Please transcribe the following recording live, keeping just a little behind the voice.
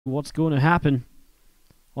what's going to happen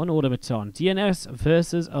on Automaton. DnS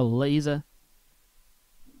versus Elazer.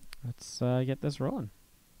 Let's get this rolling.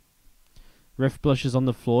 Riff Blushes on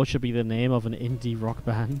the Floor should be the name of an indie rock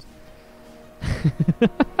band.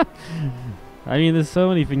 I mean, there's so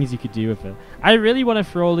many things you could do with it. I really want to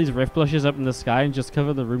throw all these Riff Blushes up in the sky and just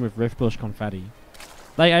cover the room with Riff Blush confetti.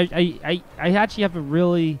 Like, I actually have a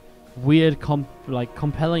really weird,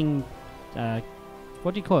 compelling,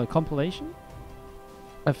 what do you call it, compilation?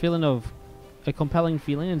 A compelling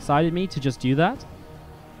feeling inside of me to just do that.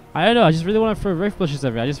 I don't know, I just really want to throw Riff Blushes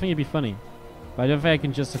everywhere. I just think it'd be funny. But I don't think I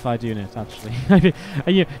can justify doing it, actually.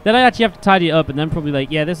 Then I actually have to tidy it up and then probably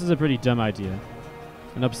like, yeah, this is a pretty dumb idea.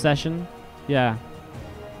 An obsession? Yeah.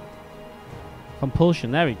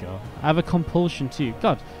 Compulsion, there we go. I have a compulsion too.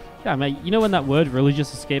 God, yeah, mate, you know when that word really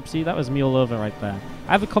just escapes you? That was me all over right there.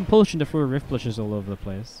 I have a compulsion to throw Riff Blushes all over the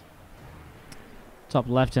place. Top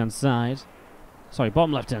left-hand side. Sorry,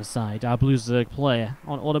 bottom left-hand side. Our Blue Zerg player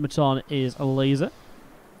on Automaton is Elazer.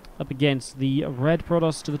 Up against the red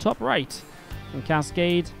Protoss to the top right. And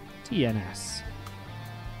Cascade, DnS.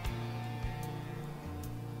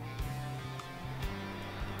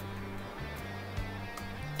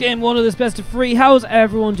 Game 1 of this best of 3. How's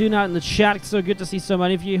everyone doing out in the chat? It's so good to see so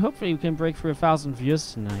many of you. Hopefully we can break through 1,000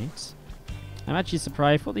 viewers tonight. I'm actually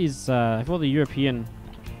surprised. I thought the European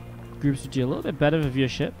groups would do a little bit better of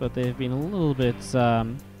viewership, but they've been a little bit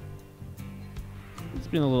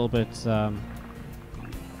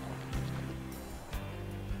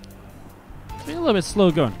slow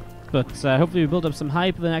going, but hopefully we build up some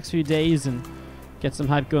hype in the next few days and get some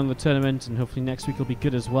hype going in the tournament, and hopefully next week will be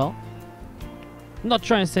good as well. I'm not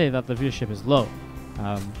trying to say that the viewership is low.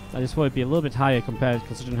 I just thought it'd be a little bit higher compared,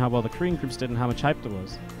 considering how well the Korean groups did and how much hype there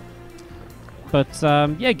was. But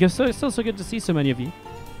yeah, it's still so good to see so many of you.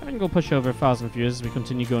 I think we'll push over 1,000 viewers as we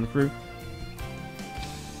continue going through.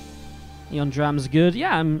 Eon Dram's good.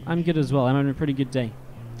 Yeah, I'm good as well. I'm having a pretty good day.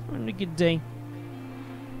 I'm having a good day.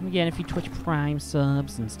 I'm getting a few Twitch Prime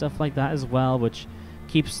subs and stuff like that as well, which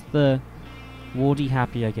keeps the Wardy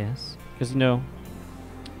happy, I guess. Because, you know,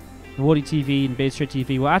 WardiTV and Base Trade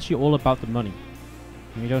TV, we're actually all about the money.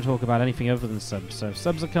 And we don't talk about anything other than subs. So if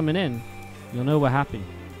subs are coming in, you'll know we're happy.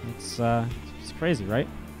 It's crazy, right?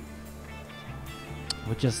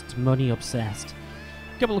 We're just money obsessed.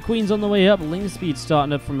 A couple of queens on the way up. Ling speed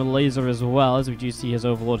starting up from Elazer as well, as we do see his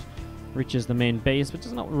Overlord reaches the main base, but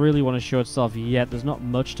does not really want to show itself yet. There's not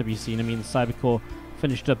much to be seen. I mean, the Cybercore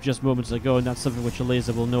finished up just moments ago, and that's something which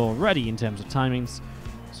Elazer will know already in terms of timings.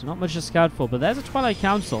 So not much to scout for, but there's a Twilight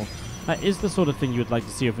Council. That is the sort of thing you would like to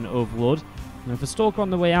see with an Overlord. And if a Stalker on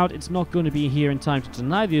the way out, it's not going to be here in time to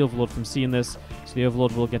deny the Overlord from seeing this, so the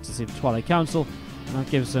Overlord will get to see the Twilight Council, and that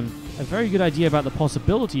gives him a very good idea about the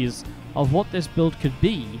possibilities of what this build could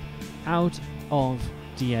be out of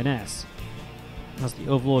DnS. As the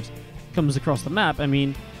Overlord comes across the map, I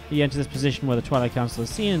mean, he enters this position where the Twilight Council is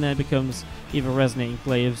seen, and then it becomes either Resonating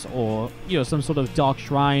Claves or, you know, some sort of Dark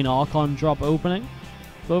Shrine Archon drop opening.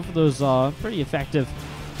 Both of those are pretty effective.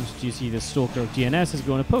 As you see, the Stalker of DnS is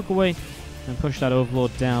going to poke away and push that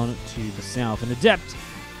Overlord down to the south. And Adept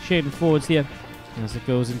shading forwards here as it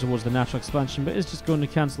goes in towards the natural expansion, but it's just going to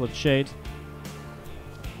cancel its shade.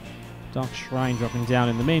 Dark Shrine dropping down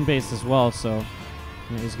in the main base as well, so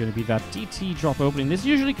it is going to be that DT drop opening. This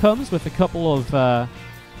usually comes with a couple of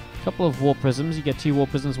War Prisms. You get 2 War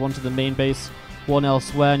Prisms, one to the main base, one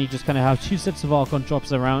elsewhere, and you just kind of have 2 sets of Archon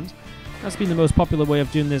drops around. That's been the most popular way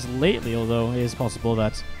of doing this lately, although it is possible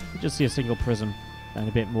that you just see a single Prism and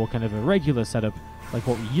a bit more kind of a regular setup like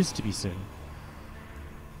what we used to be seeing.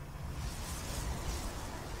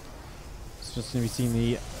 It's just going to be seeing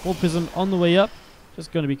the War Prism on the way up.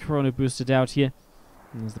 Just going to be Chrono boosted out here.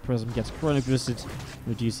 And as the Prism gets Chrono boosted,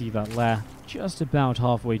 we do see that lair just about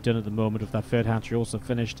halfway done at the moment, with that third hatchery also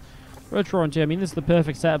finished. Rotorant here, I mean, this is the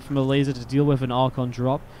perfect setup from Elazer to deal with an Archon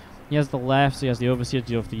drop. He has the left, so he has the Overseer to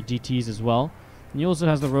deal with the DTs as well. And he also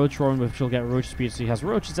has the Rotorant, which will get Roach speed, so he has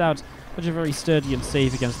Roaches out, which are very sturdy and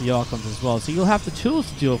safe against the Archons as well. So you'll have the tools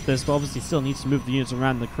to deal with this, but obviously still needs to move the units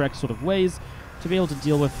around in the correct sort of ways to be able to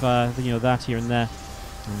deal with that here and there.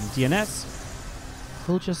 And DnS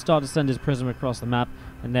will just start to send his Prism across the map,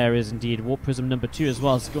 and there is indeed Warp Prism number 2 as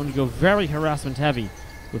well. It's going to go very harassment heavy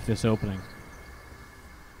with this opening.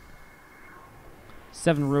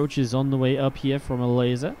 7 Roaches on the way up here from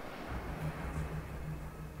Elazer.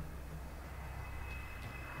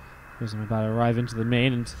 Prism about to arrive into the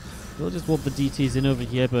main, and we'll just warp the DTs in over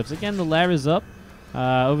here, but again the lair is up.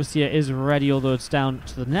 Overseer is ready, although it's down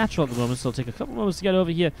to the natural at the moment, so it'll take a couple moments to get over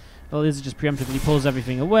here. Elazer just preemptively pulls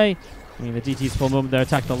everything away. I mean, the DTs for a moment there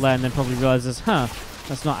attack the lair and then probably realizes, huh,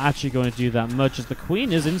 that's not actually going to do that much, as the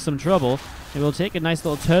Queen is in some trouble. It will take a nice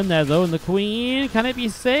little turn there, though, and the Queen, can it be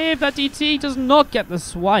saved? That DT does not get the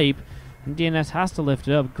swipe, and DnS has to lift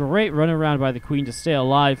it up. Great run around by the Queen to stay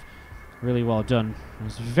alive. Really well done. It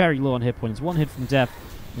was very low on hit points. One hit from death,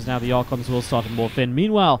 as now the Archons will start to morph in.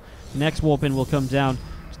 Meanwhile, the next warp in will come down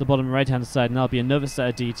to the bottom right-hand side, and that'll be another set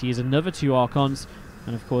of DTs, another 2 Archons,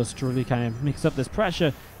 and of course, to really kind of mix up this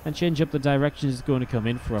pressure and change up the direction it's going to come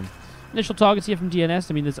in from. Initial targets here from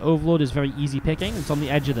DnS, I mean, this Overlord is very easy picking. It's on the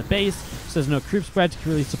edge of the base, so there's no creep spread to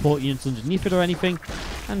really support units underneath it or anything.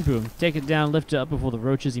 And boom, take it down, lift it up before the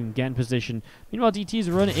roaches even get in position. Meanwhile,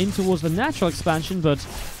 DTs run in towards the natural expansion, but,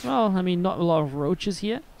 well, I mean, not a lot of roaches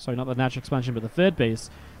here. Sorry, not the natural expansion, but the third base.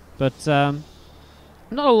 But, not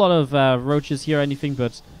a lot of roaches here or anything,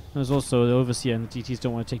 but there's also the Overseer, and the DTs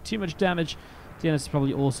don't want to take too much damage. DnS is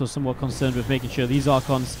probably also somewhat concerned with making sure these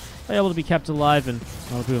Archons are able to be kept alive, and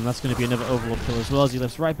oh boom, that's going to be another Overlord kill as well, as he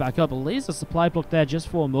lifts right back up. A laser supply block there just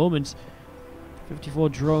for a moment. 54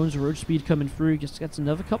 drones, roach speed coming through, just gets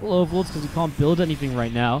another couple Overlords because he can't build anything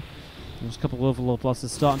right now. There's a couple of Overlord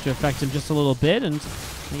losses starting to affect him just a little bit, and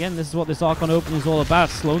again, this is what this Archon opening is all about,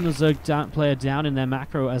 slowing the Zerg player down in their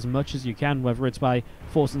macro as much as you can, whether it's by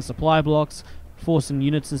forcing supply blocks, forcing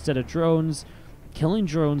units instead of drones, killing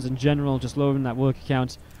drones in general, just lowering that worker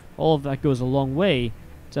count. All of that goes a long way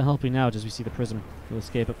to helping out, as we see the Prism will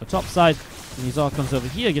escape up the top side, and these Archons over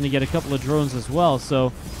here are going to get a couple of drones as well.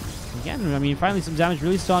 So again, I mean, finally some damage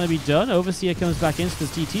really starting to be done. Overseer comes back into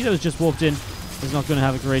this DT that was just walked in, is not going to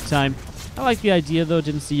have a great time. I like the idea, though.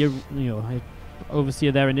 Didn't see a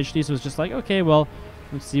Overseer there initially, so it was just like, okay, well,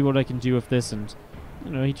 let's see what I can do with this, and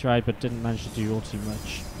he tried but didn't manage to do all too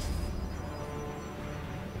much.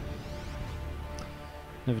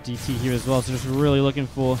 Another DT here as well, so just really looking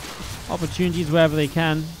for opportunities wherever they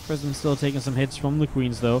can. Prism's still taking some hits from the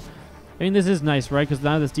Queens, though. I mean, this is nice, right? Because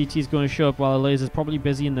now this DT is going to show up while Elazer is probably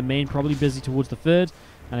busy in the main, probably busy towards the third.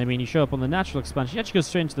 And I mean, he showed up on the natural expansion. He actually goes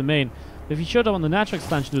straight into the main. But if he showed up on the natural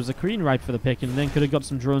expansion, there was a Queen right for the pick, and then could have got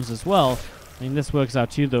some drones as well. I mean, this works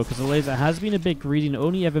out too, though, because Elazer has been a bit greedy and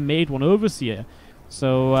only ever made one Overseer.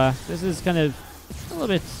 So this is kind of a little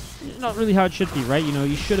bit not really how it should be, right?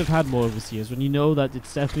 You should have had more Overseers when you know that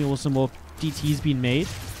it's definitely also more DTs being made.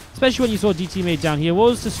 Especially when you saw DT made down here.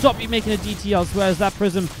 What was to stop you making a DT elsewhere, as that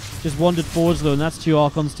Prism just wandered forwards, though, and that's 2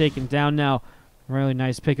 Archons taken down now. Really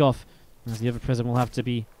nice pick off, as the other Prism will have to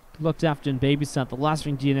be looked after and babysat. The last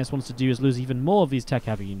thing DnS wants to do is lose even more of these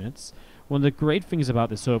tech-heavy units. One of the great things about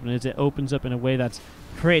this opening is it opens up in a way that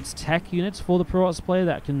creates tech units for the Protoss player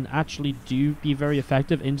that can actually be very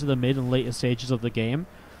effective into the mid and later stages of the game,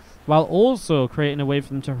 while also creating a way for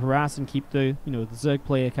them to harass and keep the the Zerg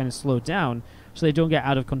player kind of slowed down, so they don't get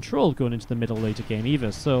out of control going into the middle later game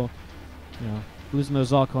either. So, losing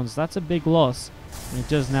those Archons, that's a big loss, and it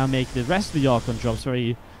does now make the rest of the Archon drops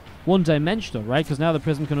very one-dimensional, right? Because now the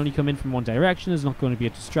Prism can only come in from one direction. There's not going to be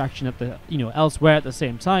a distraction at the elsewhere at the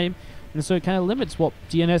same time, and so it kind of limits what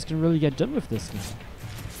DnS can really get done with this now.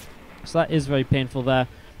 So that is very painful there.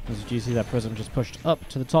 As you see, that Prism just pushed up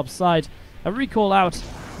to the top side. A recall out,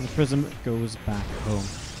 and the Prism goes back home.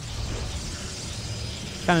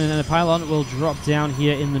 Cannon and a pylon will drop down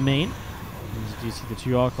here in the main. As you see, the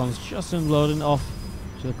 2 Archons just unloading off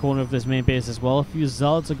to the corner of this main base as well. A few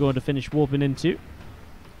Zealots are going to finish warping in too.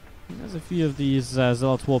 And there's a few of these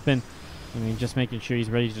Zealots warp in. I mean, just making sure he's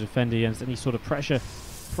ready to defend against any sort of pressure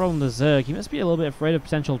from the Zerg. He must be a little bit afraid of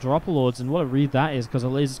potential Dropper-Lords, and what a read that is, because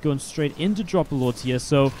Elazer's going straight into Dropper-Lords here.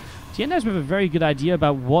 So DnS have a very good idea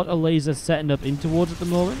about what Elazer's setting up in towards at the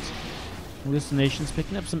moment. Hallucinations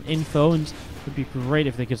picking up some info, and it would be great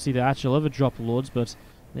if they could see the actual other Dropper-Lords, but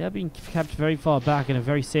they are being kept very far back in a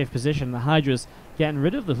very safe position. The Hydra's getting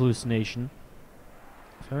rid of the hallucination.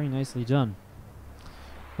 Very nicely done.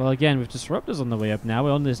 Well, again, with Disruptors on the way up now,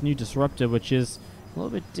 we're on this new Disruptor, which is a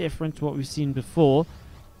little bit different to what we've seen before.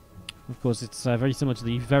 Of course, it's very similar to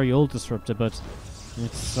the very old Disruptor, but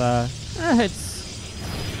it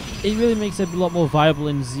really makes it a lot more viable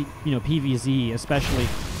in PvZ, especially.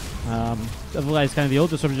 Otherwise, kind of the old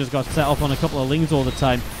Disruptor just got set up on a couple of lings all the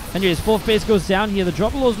time. Anyways, 4th base goes down here. The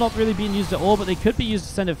Dropper Lord's not really being used at all, but they could be used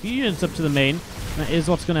to send a few units up to the main. That is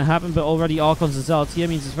what's going to happen, but already Archons and Zealots here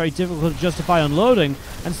means it's very difficult to justify unloading,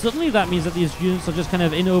 and suddenly that means that these units are just kind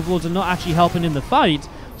of in Overlords and not actually helping in the fight.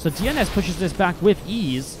 So DnS pushes this back with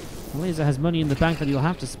ease. Elazer has money in the bank that he'll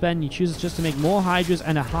have to spend. He chooses just to make more Hydras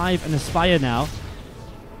and a Hive and a Spire now.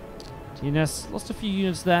 DnS lost a few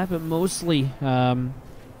units there, but mostly,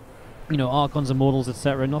 Archons and Mortals,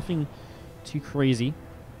 etc. Nothing too crazy.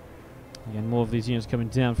 Again, more of these units coming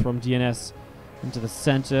down from DnS into the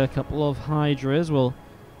center. A couple of Hydras will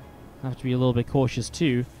Have to be a little bit cautious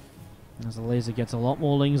too, as the Elazer gets a lot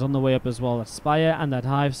more lings on the way up as well. That Spire and that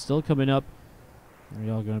Hive still coming up. We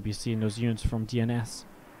are going to be seeing those units from DnS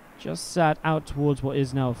just sat out towards what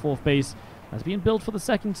is now a 4th base that's being built for the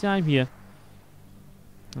 2nd time here.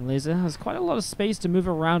 And Elazer has quite a lot of space to move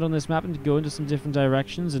around on this map and to go into some different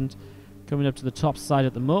directions, and coming up to the top side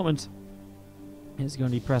at the moment is going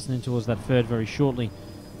to be pressing in towards that 3rd very shortly.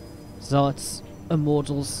 Zealots,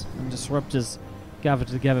 Immortals, and Disruptors gathered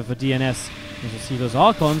together for DnS. As you see those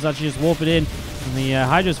Archons actually just warp it in, and the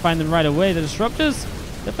Hydras find them right away. The Disruptors,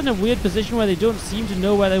 they're in a weird position where they don't seem to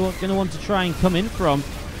know where they're going to want to try and come in from.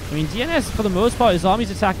 I mean, DnS, for the most part, his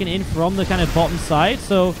army's attacking in from the kind of bottom side,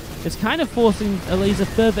 so it's kind of forcing Elazer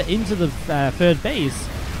further into the 3rd base,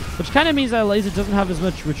 which kind of means that Elazer doesn't have as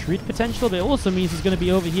much retreat potential, but it also means he's going to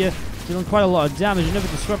be over here dealing quite a lot of damage. Another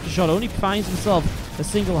Disruptor shot only finds himself a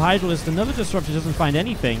single Hydralist. Another Disruptor doesn't find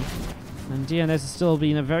anything, and DnS is still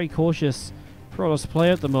being a very cautious Protoss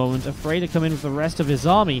player at the moment, afraid to come in with the rest of his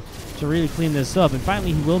army to really clean this up. And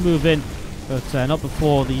finally he will move in, but not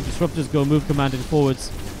before the Disruptors go move commanding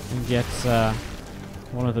forwards and get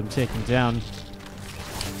one of them taken down.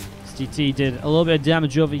 STT did a little bit of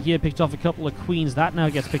damage over here, picked off a couple of Queens. That now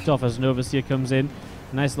gets picked off as an Overseer comes in.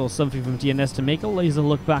 A nice little something from DnS to make Elazer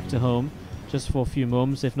look back to home, just for a few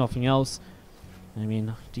moments, if nothing else. I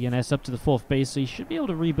mean, DnS up to the 4th base, so he should be able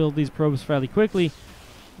to rebuild these probes fairly quickly.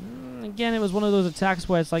 Again, it was one of those attacks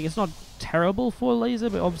where it's like, it's not terrible for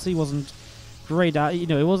Elazer, but obviously wasn't great at, you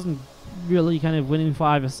know, it wasn't really kind of winning for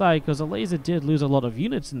either side, because Elazer did lose a lot of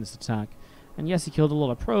units in this attack. And yes, he killed a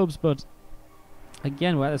lot of probes, but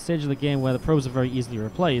again, we're at a stage of the game where the probes are very easily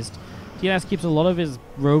replaced. DnS keeps a lot of his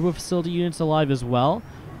robo facility units alive as well,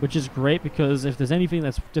 which is great, because if there's anything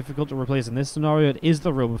that's difficult to replace in this scenario, it is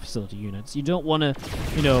the robo facility units. You don't want to,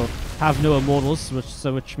 you know, have no Immortals,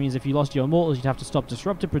 which means if you lost your Immortals, you'd have to stop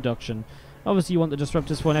Disruptor production. Obviously, you want the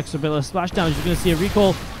Disruptors for an extra bit of splash damage. You're going to see a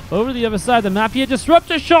recall over the other side of the map here.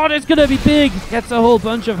 Disruptor shot, it's going to be big! Gets a whole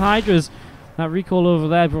bunch of Hydras. That recall over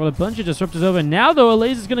there brought a bunch of Disruptors over. Now, though,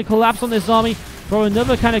 Elazer's going to collapse on this army for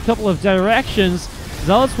another kind of couple of directions.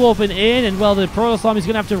 Zealots warping in, and well, the Protoss army's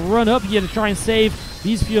going to have to run up here to try and save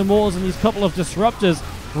these few Immortals and these couple of Disruptors.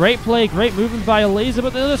 Great play, great movement by Elazer,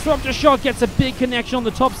 but the Disruptor shot gets a big connection on the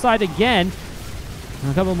top side again.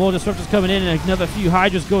 And a couple more Disruptors coming in, and another few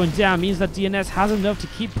Hydras going down. Means that DnS has enough to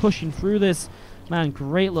keep pushing through this. Man,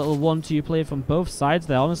 great little 1-2 play from both sides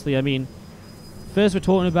there, honestly. I mean, first we're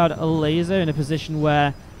talking about Elazer in a position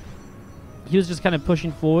where he was just kind of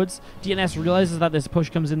pushing forwards. DnS realizes that this push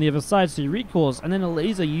comes in the other side, so he recalls, and then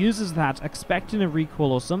Elazer uses that, expecting a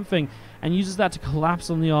recall or something, and uses that to collapse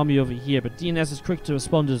on the army over here. But DnS is quick to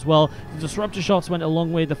respond as well. The Disruptor shots went a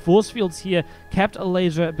long way. The force fields here kept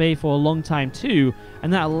Elazer at bay for a long time too,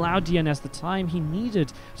 and that allowed DnS the time he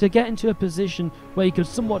needed to get into a position where he could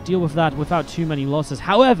somewhat deal with that without too many losses.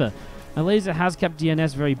 However, Elazer has kept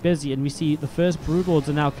DnS very busy, and we see the first Broodlords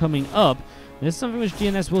are now coming up. This is something which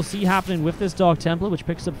DnS will see happening with this Dark Templar, which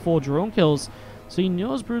picks up 4 drone kills. So he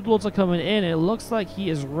knows Broodlords are coming in. It looks like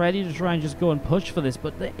he is ready to try and just go and push for this,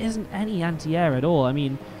 but there isn't any anti-air at all. I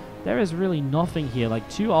mean, there is really nothing here. Like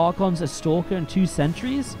 2 Archons, a Stalker, and 2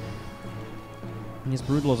 Sentries. And these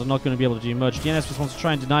Broodlords are not going to be able to do much. DnS just wants to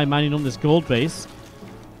try and deny mining on this gold base,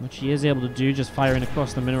 which he is able to do, just firing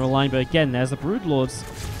across the mineral line. But again, there's the Broodlords.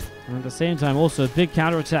 And at the same time, also a big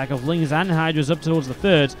counterattack of Lings and Hydras up towards the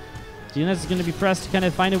 3rd. DnS is going to be pressed to kind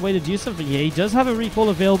of find a way to do something here. He does have a recall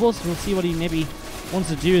available, so we'll see what he maybe wants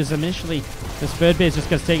to do. Is initially this 3rd base just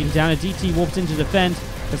gets taken down. A DT warps in to defend.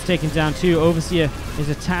 Gets taken down too. Overseer is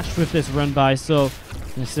attached with this run by, so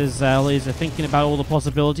this is Elazer thinking about all the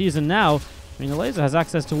possibilities. And now, I mean, Elazer has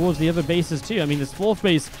access towards the other bases too. I mean, this 4th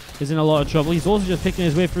base is in a lot of trouble. He's also just picking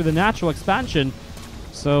his way through the natural expansion,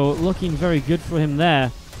 so looking very good for him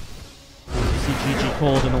there. See GG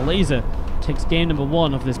called, and Elazer takes game number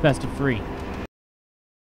 1 of this best of 3.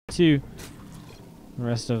 2. The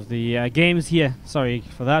rest of the games here. Sorry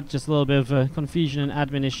for that. Just a little bit of a confusion and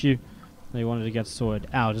admin issue they wanted to get sorted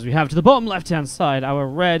out. As we have to the bottom left-hand side, our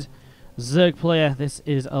red Zerg player. This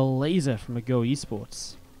is Elazer from Go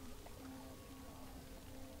Esports.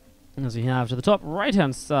 As we have to the top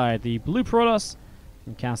right-hand side, the blue Protoss,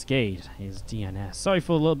 and Cascade is DnS. Sorry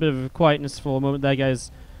for a little bit of quietness for a moment there,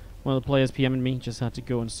 guys. One of the players PM'd me, just had to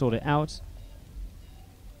go and sort it out.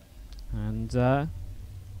 And, yeah,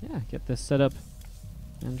 get this set up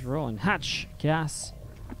and rolling. Hatch, gas,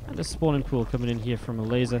 and a spawning pool coming in here from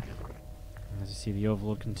Elazer. As you see, the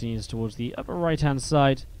Overlord continues towards the upper right-hand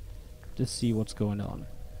side to see what's going on.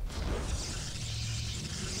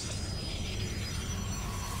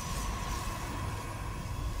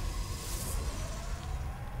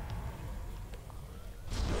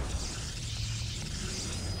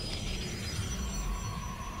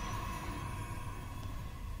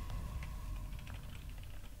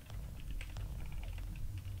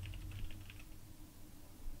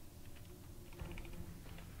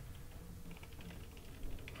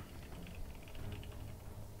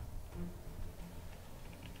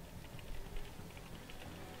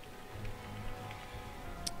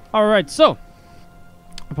 Alright, so.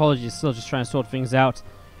 Apologies, still just trying to sort things out.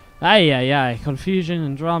 Aye. Confusion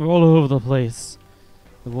and drama all over the place.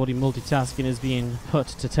 The Wardy multitasking is being put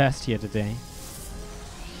to test here today.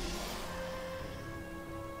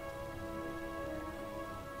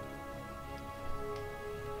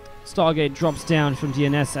 Stargate drops down from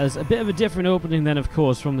DnS as a bit of a different opening then, of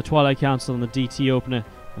course, from the Twilight Council and the DT opener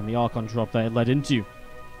and the Archon drop that it led into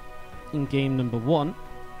in game number 1.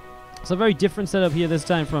 It's a very different setup here this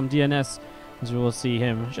time from DnS, as we will see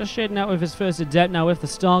him just shading out with his first Adept. Now with the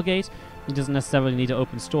Stargate, he doesn't necessarily need to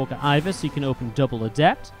open Stalker either, so he can open double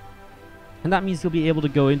Adept. And that means he'll be able to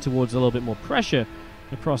go in towards a little bit more pressure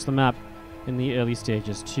across the map in the early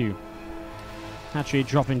stages too. Hatchery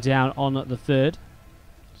dropping down on the 3rd.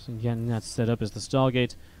 So again, that's set up as the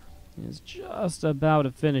Stargate is just about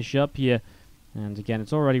to finish up here. And again,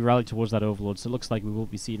 it's already rallied towards that Overlord, so it looks like we will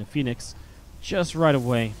be seeing a Phoenix just right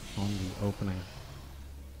away on the opening.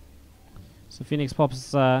 So Phoenix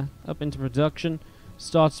pops up into production,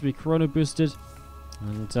 starts to be chrono boosted,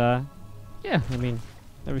 and yeah, I mean,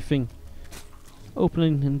 everything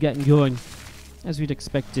opening and getting going as we'd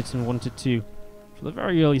expect it and wanted to for the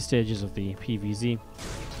very early stages of the PVZ.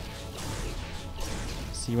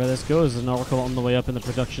 See where this goes. There's an Oracle on the way up in the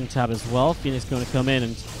production tab as well. Phoenix going to come in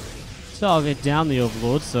and target down the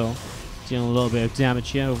Overlord, so dealing a little bit of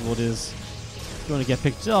damage here. Overlord is going to get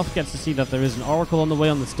picked off. Gets to see that there is an Oracle on the way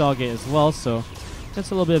on the Stargate as well, so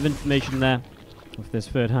gets a little bit of information there with this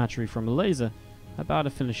 3rd hatchery from Elazer about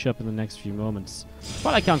to finish up in the next few moments.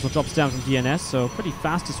 Twilight Council drops down from DnS, so pretty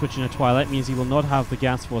fast to switch into Twilight. Means he will not have the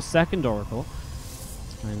gas for a 2nd Oracle.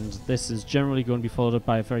 And this is generally going to be followed up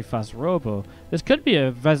by a very fast Robo. This could be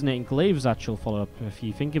a Resonating Glaive's actual follow-up, if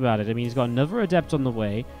you think about it. I mean, he's got another Adept on the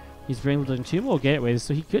way. He's building 2 more gateways,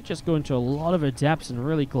 so he could just go into a lot of Adepts and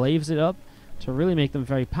really Glaives it up to really make them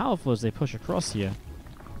very powerful as they push across here.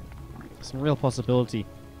 Some real possibility.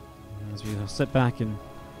 As we sit back and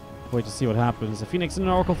wait to see what happens. The Phoenix and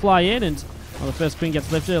an Oracle fly in, and well, the first Queen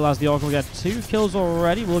gets lifted. Allows the Oracle to get 2 kills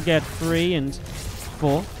already. We'll get 3 and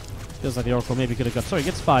 4. Feels like the Oracle maybe could have got... Sorry, it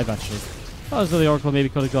gets 5 actually. Feels as though the Oracle maybe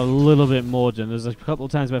could have got a little bit more done. There's a couple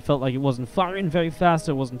of times where I felt like it wasn't firing very fast,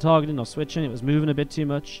 it wasn't targeting or switching, it was moving a bit too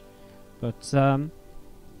much. But, yeah,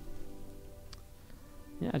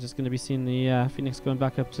 just going to be seeing the Phoenix going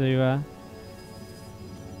back up to...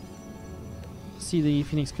 see the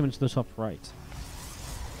Phoenix coming to the top right.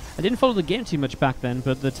 I didn't follow the game too much back then,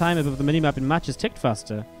 but the time above the minimap in matches ticked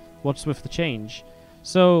faster. What's with the change?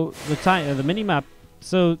 So, the minimap...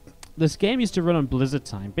 So... This game used to run on Blizzard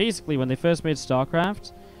time. Basically, when they first made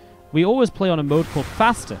StarCraft, we always play on a mode called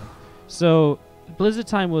Faster. So, Blizzard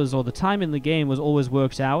time was, or the time in the game was always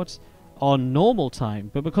worked out on normal time.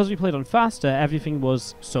 But because we played on Faster, everything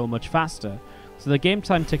was so much faster. So the game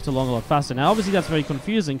time ticked along a lot faster. Now, obviously, that's very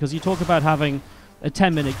confusing because you talk about having a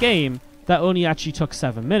 10-minute game that only actually took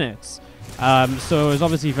 7 minutes. So it was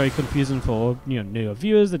obviously very confusing for newer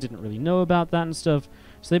viewers that didn't really know about that and stuff.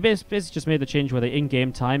 So they basically just made the change where the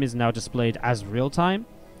in-game time is now displayed as real time.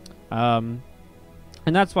 And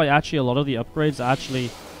that's why actually a lot of the upgrades are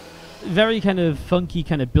actually very kind of funky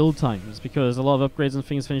kind of build times, because a lot of upgrades and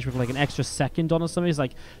things finish with like an extra second on or something. It's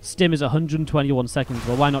like stim is 121 seconds.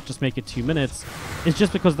 Well, why not just make it 2 minutes? It's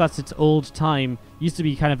just because that's its old time. It used to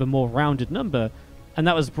be kind of a more rounded number. And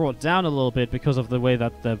that was brought down a little bit because of the way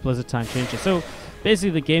that the Blizzard time changes. So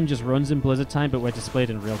basically the game just runs in Blizzard time, but we're displayed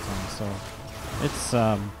in real time. So it's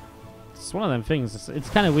one of them things. It's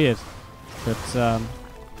kind of weird, but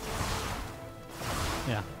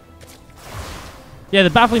yeah. The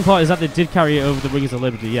baffling part is that they did carry it over the Wings of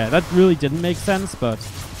Liberty. Yeah, that really didn't make sense, but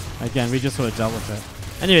again, we just sort of dealt with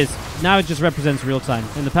it. Anyways, now it just represents real time.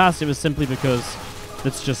 In the past, it was simply because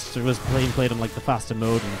it was played on like the faster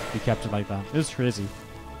mode, and we kept it like that. It was crazy.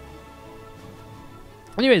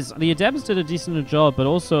 Anyways, the Adepts did a decent job, but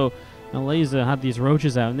also Elazer had these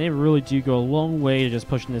roaches out, and they really do go a long way to just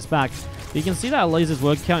pushing this back. But you can see that Elazer's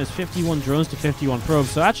word count is 51 drones to 51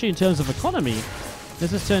 probes. So actually, in terms of economy, this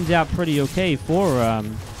has turned out pretty okay for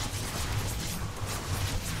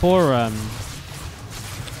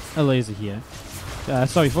Elazer here.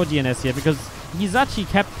 Sorry, for DnS here, because he's actually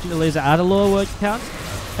kept Elazer at a lower word count,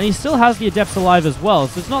 and he still has the Adepts alive as well.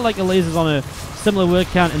 So it's not like Elazer's on a similar word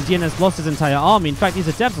count and DnS lost his entire army. In fact, these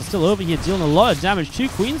Adepts are still over here dealing a lot of damage. 2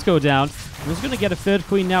 queens go down. And he's going to get a 3rd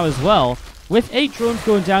queen now as well, with 8 drones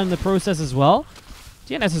going down in the process as well.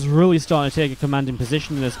 DnS is really starting to take a commanding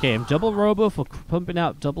position in this game. Double Robo for pumping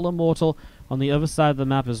out double Immortal on the other side of the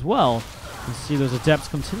map as well. You can see those Adepts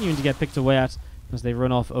continuing to get picked away at as they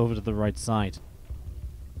run off over to the right side.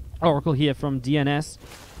 Oracle here from DnS.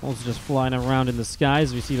 Also just flying around in the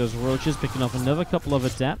skies. We see those roaches picking off another couple of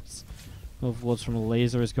adepts. Overlords from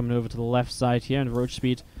Elazer is coming over to the left side here, and roach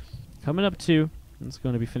speed coming up too. It's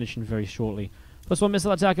going to be finishing very shortly. +1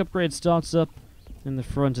 missile attack upgrade starts up in the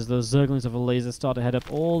front as those Zerglings of Elazer start to head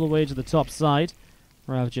up all the way to the top side.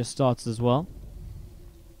 Ravager starts as well.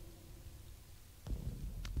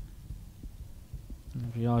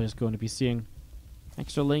 And we are just going to be seeing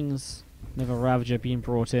extra Lings, another Ravager being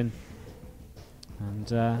brought in.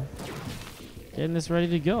 And getting this ready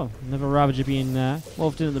to go. Another Ravager being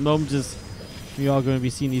wolfed in at the moment as we are going to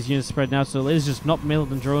be seeing these units spreading out. So Elazer just not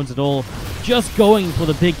milling drones at all. Just going for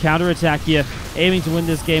the big counterattack here. Aiming to win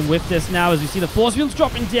this game with this now as we see the force fields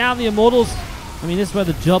dropping down. The Immortals. I mean, this is where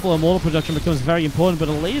the double Immortal production becomes very important. But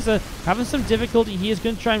Elazer having some difficulty. He is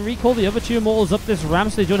going to try and recall the other 2 Immortals up this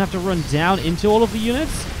ramp so they don't have to run down into all of the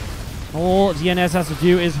units. All DnS has to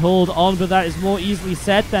do is hold on, but that is more easily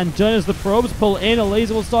said than done as the probes pull in.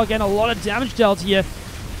 Elazer will start getting a lot of damage dealt here.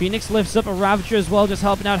 Phoenix lifts up a Ravager as well, just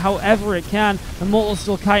helping out however it can. Immortals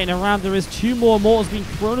still kiting around. There is 2 more Immortals being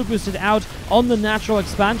chrono boosted out on the natural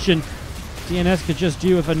expansion. DnS could just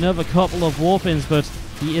do with another couple of warpins, but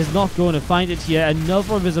he is not going to find it here.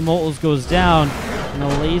 Another of his Immortals goes down, and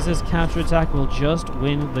Elazer's counterattack will just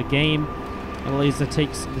win the game. Elazer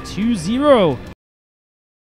takes the 2-0